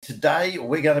Today,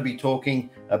 we're going to be talking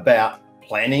about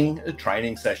planning a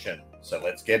training session. So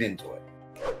let's get into it.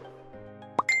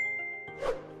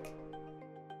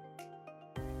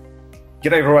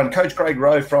 G'day everyone, Coach Greg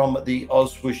Rowe from the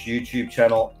AusSwoosh YouTube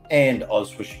channel and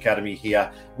AusSwoosh Academy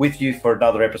here with you for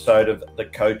another episode of The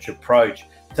Coach Approach.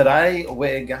 Today,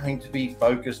 we're going to be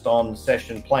focused on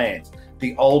session plans.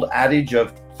 The old adage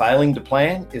of failing to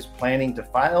plan is planning to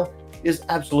fail is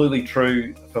absolutely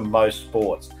true for most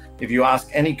sports. If you ask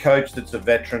any coach that's a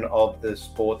veteran of the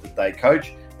sport that they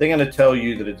coach, they're going to tell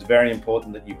you that it's very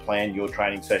important that you plan your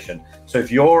training session. So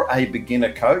if you're a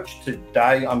beginner coach,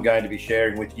 today I'm going to be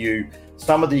sharing with you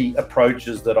some of the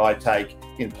approaches that I take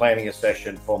in planning a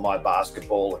session for my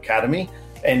basketball academy.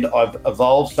 And I've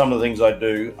evolved some of the things I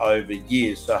do over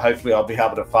years. So hopefully I'll be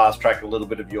able to fast track a little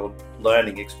bit of your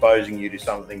learning, exposing you to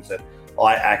some of the things that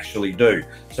I actually do.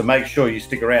 So make sure you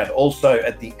stick around. Also,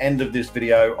 at the end of this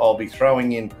video, I'll be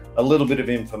throwing in a little bit of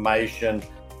information.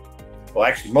 Well,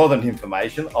 actually more than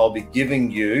information, I'll be giving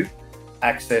you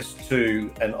access to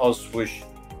an AusSwoosh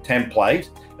template,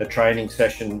 a training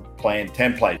session plan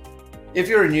template. If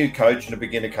you're a new coach and a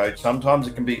beginner coach, sometimes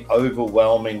it can be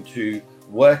overwhelming to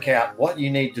work out what you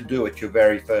need to do at your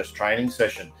very first training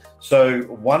session. So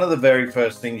one of the very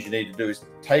first things you need to do is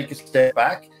take a step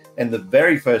back, and the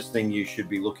very first thing you should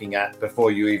be looking at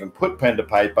before you even put pen to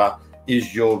paper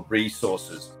is your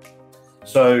resources.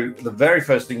 So the very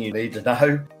first thing you need to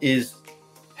know is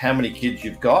how many kids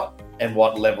you've got and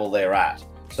what level they're at.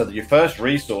 So that your first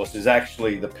resource is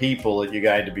actually the people that you're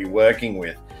going to be working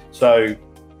with. So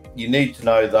you need to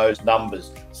know those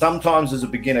numbers. Sometimes as a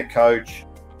beginner coach,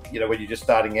 when you're just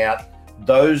starting out,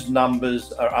 those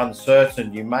numbers are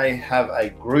uncertain. You may have a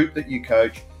group that you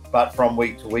coach, but from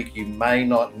week to week, you may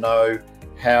not know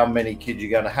how many kids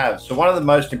you're going to have. So one of the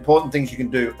most important things you can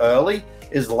do early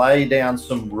is lay down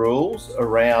some rules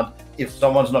around if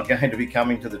someone's not going to be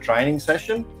coming to the training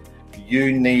session,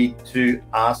 you need to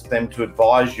ask them to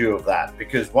advise you of that.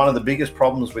 Because one of the biggest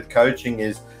problems with coaching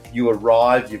is you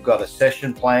arrive, you've got a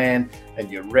session plan and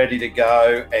you're ready to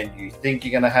go and you think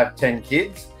you're going to have 10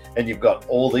 kids and you've got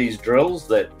all these drills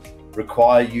that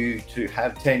require you to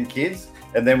have 10 kids.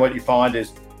 And then what you find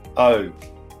is, oh,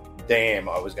 damn,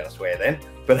 I was going to swear then,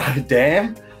 but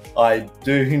damn, I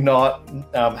do not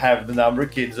have the number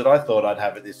of kids that I thought I'd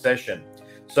have at this session.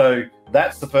 So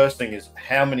that's the first thing, is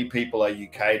how many people are you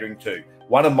catering to?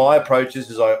 One of my approaches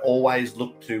is I always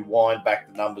look to wind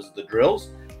back the numbers of the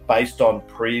drills based on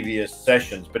previous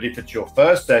sessions. But if it's your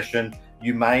first session,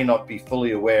 you may not be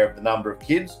fully aware of the number of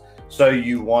kids. So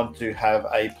you want to have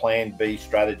a plan B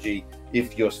strategy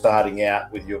if you're starting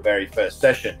out with your very first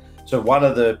session. So one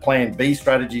of the plan B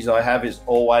strategies I have is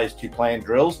always to plan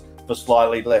drills for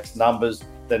slightly less numbers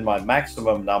than my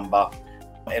maximum number.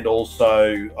 And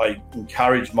also I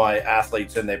encourage my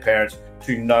athletes and their parents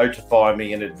to notify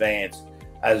me in advance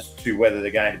as to whether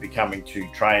they're going to be coming to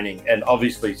training. And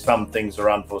obviously some things are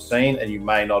unforeseen and you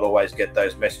may not always get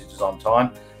those messages on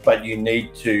time, but you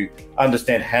need to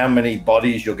understand how many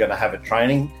bodies you're going to have at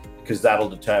training, because that'll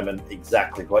determine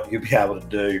exactly what you'll be able to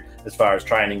do as far as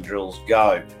training drills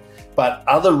go. But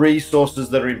other resources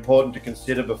that are important to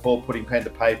consider before putting pen to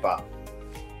paper: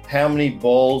 how many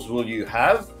balls will you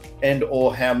have, and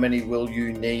or how many will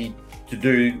you need to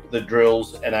do the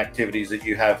drills and activities that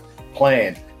you have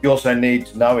planned. You also need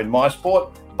to know, in my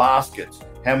sport, baskets.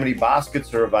 How many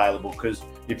baskets are available? Because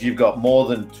if you've got more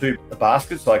than 2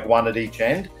 baskets, like one at each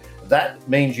end, that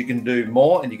means you can do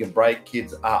more and you can break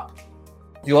kids up.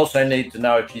 You also need to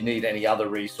know if you need any other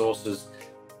resources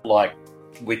like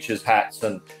witches' hats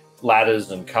and ladders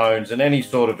and cones and any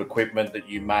sort of equipment that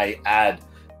you may add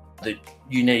that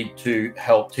you need to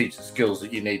help teach the skills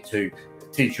that you need to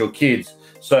teach your kids.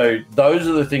 So those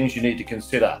are the things you need to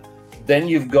consider. Then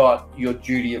you've got your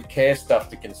duty of care stuff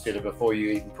to consider before you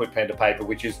even put pen to paper,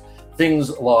 which is things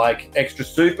like extra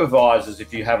supervisors.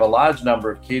 If you have a large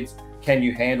number of kids, can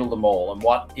you handle them all? And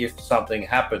what if something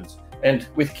happens? And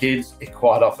with kids, it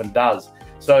quite often does.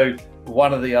 So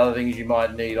one of the other things you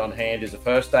might need on hand is a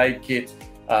first aid kit,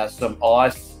 some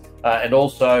ice, and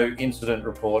also incident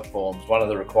report forms. One of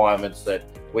the requirements that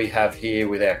we have here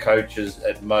with our coaches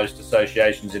at most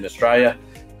associations in Australia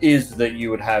is that you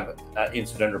would have an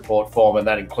incident report form, and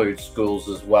that includes schools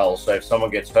as well. So if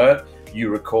someone gets hurt, you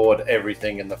record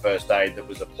everything in the first aid that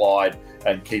was applied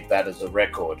and keep that as a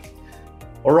record.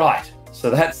 All right, so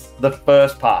that's the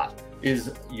first part,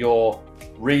 is your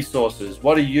resources.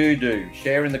 What do you do?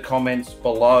 Share in the comments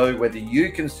below whether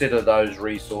you consider those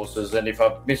resources, and if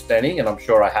I've missed any, and I'm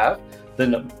sure I have,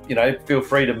 then feel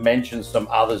free to mention some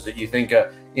others that you think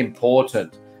are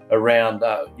important around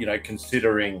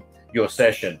considering your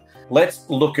session. let's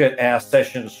look at our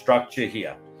session structure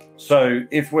here. So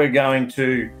if we're going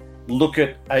to look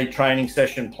at a training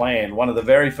session plan, one of the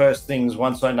very first things,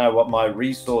 once I know what my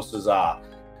resources are,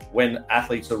 when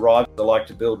athletes arrive, I like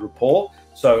to build rapport.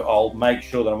 So I'll make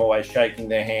sure that I'm always shaking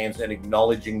their hands and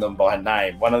acknowledging them by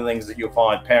name. One of the things that you'll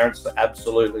find parents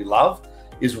absolutely love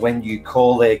is when you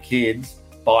call their kids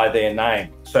by their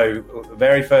name. So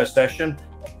very first session,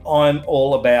 I'm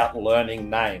all about learning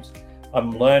names.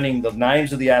 I'm learning the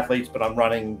names of the athletes, but I'm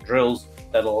running drills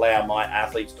that allow my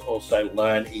athletes to also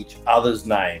learn each other's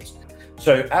names.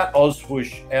 So at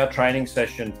Ausswoosh, our training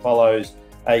session follows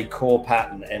a core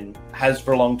pattern and has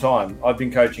for a long time. I've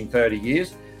been coaching 30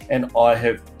 years and I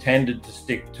have tended to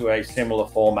stick to a similar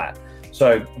format.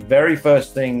 So very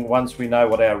first thing, once we know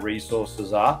what our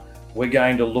resources are, we're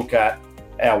going to look at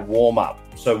our warm-up.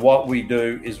 So what we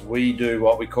do is we do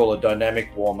what we call a dynamic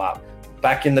warm-up.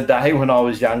 Back in the day when I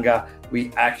was younger,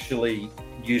 we actually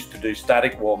used to do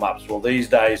static warm-ups. Well, these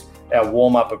days, our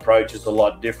warm-up approach is a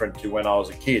lot different to when I was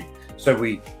a kid. So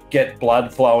we get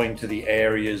blood flowing to the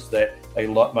areas that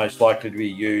are most likely to be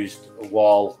used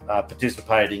while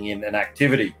participating in an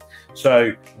activity.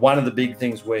 So one of the big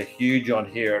things we're huge on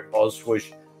here at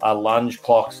Ausswoosh are lunge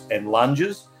clocks and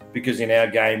lunges, because in our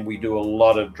game, we do a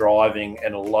lot of driving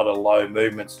and a lot of low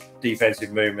movements,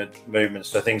 defensive movements.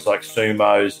 So things like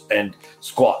sumos and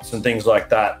squats and things like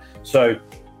that. So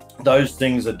those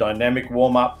things are dynamic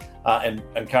warm-up and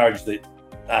encourage that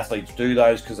athletes do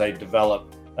those because they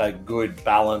develop a good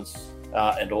balance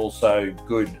and also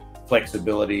good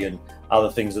flexibility and other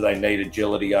things that they need,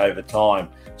 agility over time.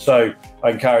 So I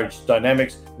encourage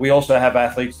dynamics. We also have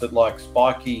athletes that like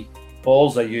spiky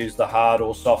balls. They use the hard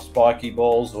or soft spiky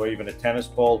balls, or even a tennis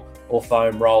ball or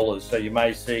foam rollers. So you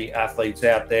may see athletes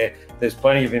out there. There's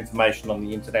plenty of information on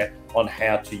the internet on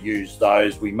how to use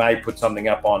those. We may put something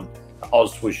up on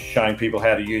Ausswoosh showing people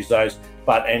how to use those,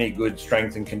 but any good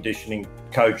strength and conditioning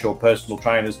coach or personal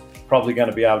trainer is probably going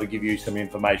to be able to give you some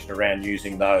information around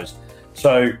using those.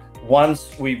 So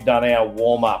once we've done our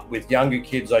warm-up, with younger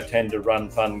kids, I tend to run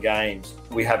fun games.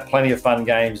 We have plenty of fun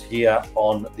games here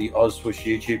on the Ausswoosh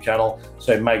YouTube channel,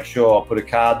 so make sure I'll put a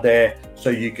card there so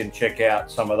you can check out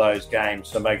some of those games.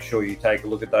 So make sure you take a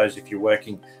look at those if you're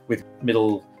working with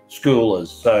middle schoolers.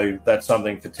 So that's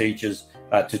something for teachers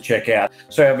to check out.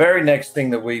 So our very next thing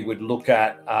that we would look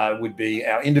at would be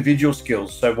our individual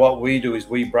skills. So what we do is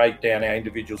we break down our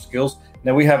individual skills.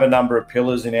 Now we have a number of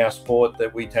pillars in our sport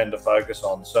that we tend to focus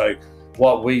on. So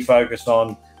what we focus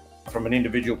on from an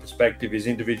individual perspective is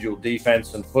individual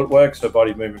defense and footwork, so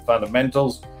body movement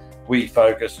fundamentals. We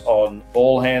focus on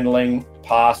ball handling,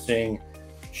 passing,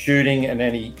 shooting, and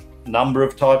any number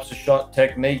of types of shot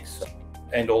techniques,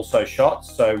 and also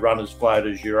shots. So runners,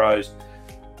 floaters, euros,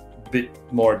 bit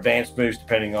more advanced moves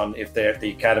depending on if they're at the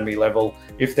academy level.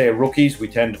 If they're rookies, we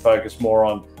tend to focus more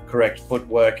on correct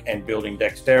footwork and building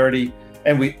dexterity.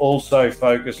 And we also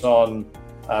focus on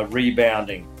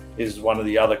rebounding is one of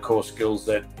the other core skills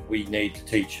that we need to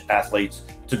teach athletes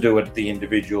to do at the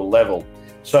individual level.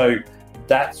 So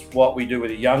that's what we do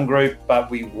with a young group,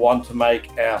 but we want to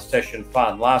make our session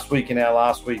fun. Last week in our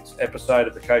last week's episode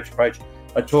of the Coach Approach,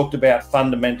 I talked about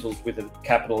fundamentals with a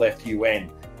capital FUN.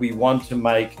 We want to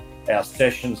make our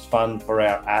sessions fun for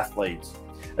our athletes.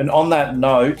 And on that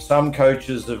note, some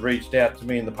coaches have reached out to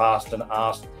me in the past and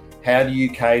asked, how do you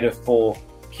cater for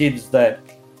kids that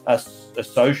are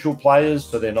social players,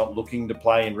 so they're not looking to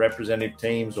play in representative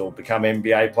teams or become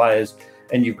NBA players,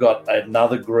 and you've got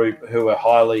another group who are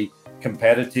highly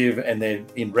competitive and they're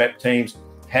in rep teams?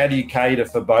 How do you cater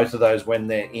for both of those when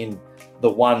they're in the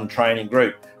one training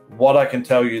group? What I can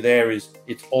tell you there is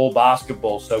it's all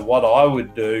basketball. So what I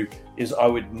would do is I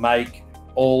would make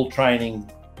all training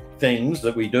things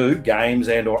that we do, games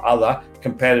and or other,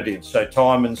 competitive. So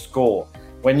time and score.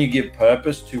 When you give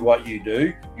purpose to what you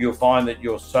do, you'll find that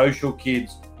your social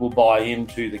kids will buy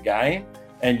into the game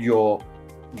and your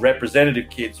representative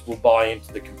kids will buy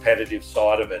into the competitive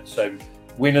side of it. So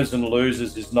winners and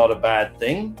losers is not a bad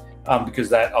thing, because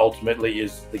that ultimately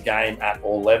is the game at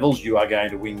all levels. You are going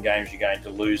to win games, you're going to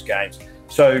lose games.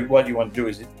 So what you want to do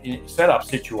is set up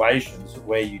situations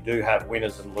where you do have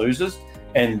winners and losers,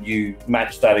 and you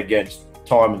match that against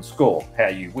time and score, how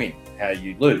you win, how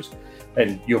you lose.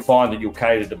 And you'll find that you'll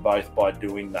cater to both by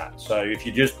doing that. So if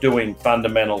you're just doing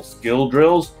fundamental skill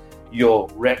drills, your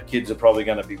rep kids are probably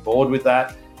going to be bored with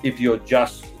that. If you're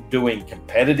just doing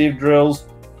competitive drills,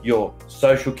 your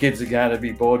social kids are going to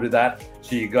be bored with that.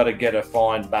 So you've got to get a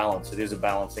fine balance. It is a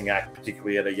balancing act,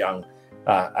 particularly at a young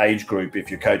age group, if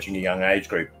you're coaching a young age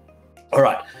group. All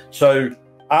right. So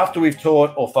after we've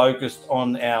taught or focused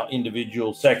on our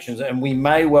individual sections, and we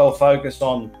may well focus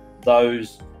on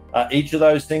those each of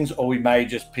those things, or we may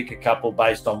just pick a couple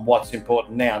based on what's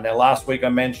important now. Now, last week I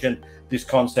mentioned this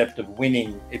concept of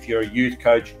winning. If you're a youth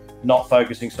coach, not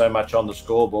focusing so much on the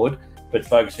scoreboard, but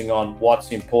focusing on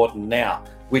what's important now,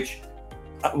 which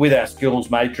with our skills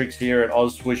matrix here at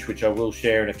Ausswish, which I will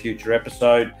share in a future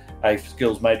episode, a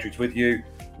skills matrix with you,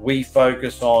 we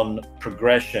focus on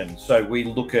progression. So we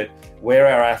look at where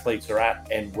our athletes are at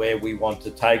and where we want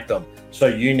to take them. So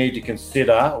you need to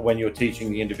consider when you're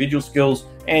teaching the individual skills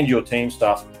and your team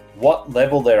stuff, what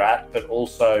level they're at, but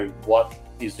also what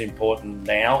is important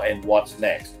now and what's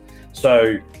next.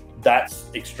 So that's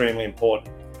extremely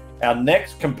important. Our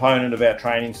next component of our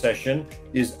training session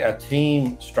is our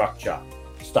team structure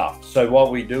stuff. So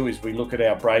what we do is we look at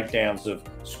our breakdowns of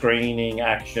screening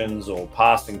actions or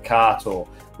passing cut, or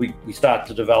we start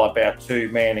to develop our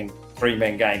 2-man and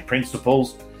 3-man game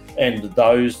principles, and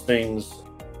those things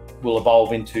will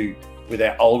evolve into, with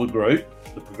our older group,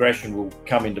 the progression will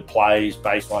come into plays,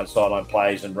 baseline, sideline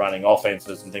plays, and running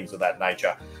offenses and things of that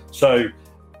nature. So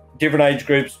different age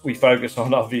groups, we focus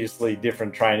on obviously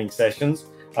different training sessions,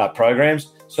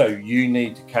 programs. So you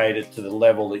need to cater to the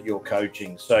level that you're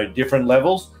coaching. So different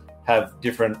levels have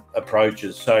different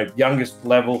approaches. So youngest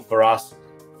level for us,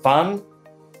 fun.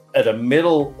 At a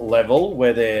middle level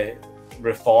where they're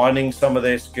refining some of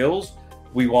their skills,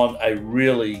 we want a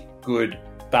really good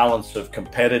balance of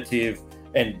competitive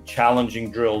and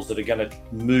challenging drills that are going to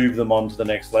move them on to the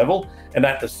next level. And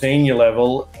at the senior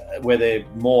level, where they're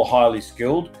more highly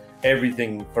skilled,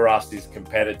 everything for us is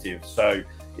competitive. So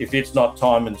if it's not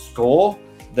time and score,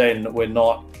 then we're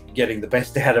not getting the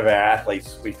best out of our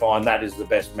athletes. We find that is the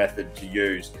best method to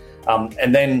use.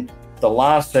 And then the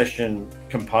last session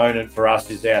component for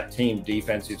us is our team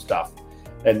defensive stuff.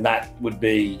 And that would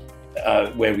be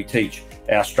where we teach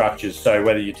our structures. So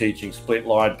whether you're teaching split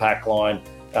line, pack line,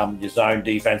 your zone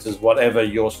defenses, whatever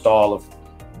your style of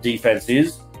defense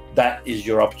is, that is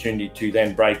your opportunity to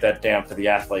then break that down for the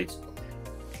athletes.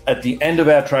 At the end of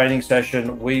our training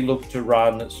session, we look to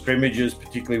run scrimmages,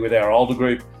 particularly with our older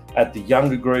group. At the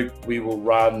younger group, we will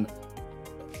run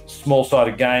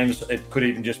small-sided games. It could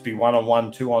even just be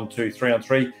 1-on-1, 2-on-2,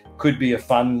 3-on-3. Could be a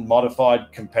fun,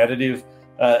 modified, competitive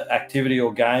activity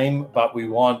or game, but we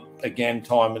want, again,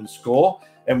 time and score,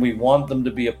 and we want them to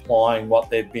be applying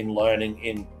what they've been learning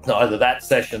in either that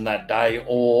session that day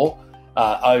or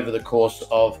over the course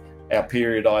of our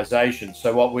periodization.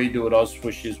 So what we do at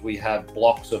Ausswish is we have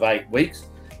blocks of 8 weeks,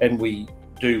 and we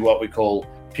do what we call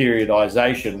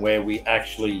periodization, where we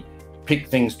actually pick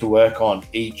things to work on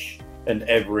each and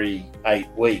every 8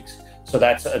 weeks. So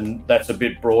that's a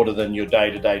bit broader than your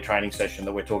day-to-day training session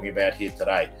that we're talking about here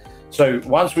today. So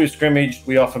once we've scrimmaged,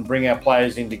 we often bring our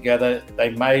players in together.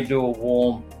 They may do a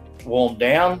warm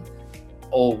down,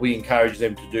 or we encourage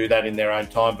them to do that in their own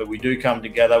time, but we do come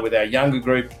together with our younger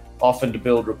group, often to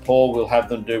build rapport. We'll have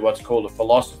them do what's called a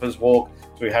philosopher's walk.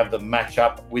 So we have them match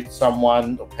up with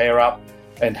someone or pair up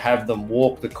and have them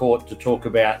walk the court to talk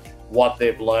about what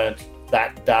they've learned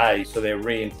that day. So they're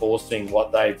reinforcing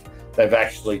what they've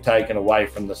actually taken away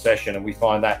from the session. And we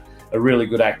find that a really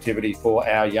good activity for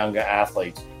our younger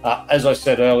athletes. As I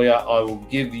said earlier, I will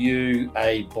give you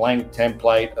a blank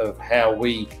template of how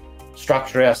we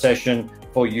structure our session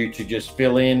for you to just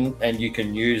fill in, and you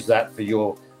can use that for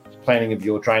your planning of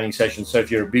your training session. So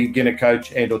if you're a beginner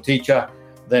coach and or teacher,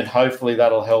 then hopefully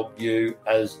that'll help you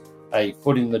as a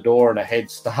foot in the door and a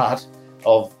head start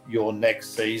of your next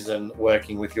season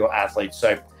working with your athletes.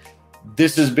 So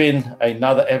this has been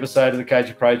another episode of the Coach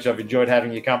Approach. I've enjoyed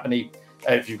having your company.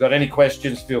 If you've got any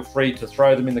questions, feel free to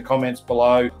throw them in the comments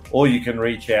below, or you can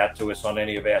reach out to us on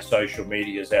any of our social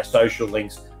medias. Our social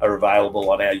links are available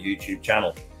on our YouTube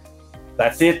channel.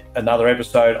 That's it, another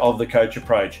episode of the Coach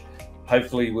Approach.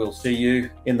 Hopefully we'll see you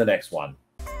in the next one.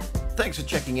 Thanks for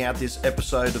checking out this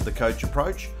episode of the Coach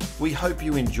Approach. We hope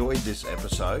you enjoyed this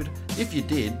episode. If you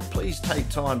did, please take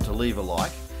time to leave a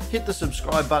like. Hit the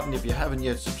subscribe button if you haven't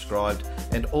yet subscribed,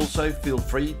 and also feel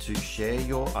free to share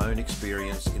your own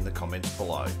experience in the comments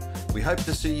below. We hope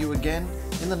to see you again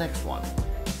in the next one.